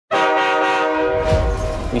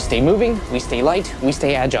We stay moving, we stay light, we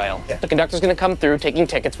stay agile. Yeah. The conductor's gonna come through, taking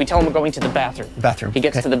tickets. We tell him we're going to the bathroom. Bathroom. He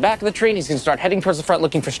gets to the back of the train, he's gonna start heading towards the front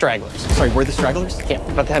looking for stragglers. Sorry, we're the stragglers? Yeah,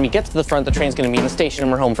 by the time he gets to the front, the train's gonna be in the station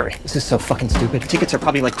and we're home free. This is so fucking stupid. Tickets are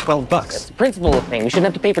probably like $12. That's the principle of the thing. We shouldn't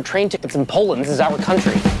have to pay for train tickets in Poland. This is our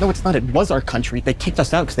country. No, it's not. It was our country. They kicked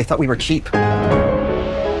us out because they thought we were cheap.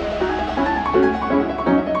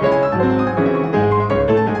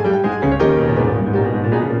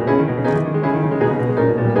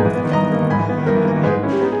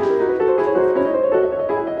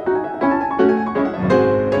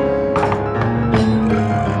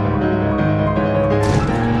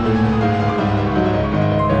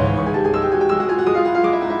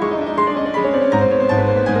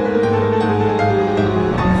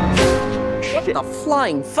 What the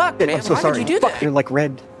flying fuck, man? I'm so Why sorry. would you do that? You're like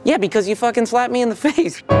red. Yeah, because you fucking slapped me in the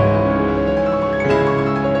face.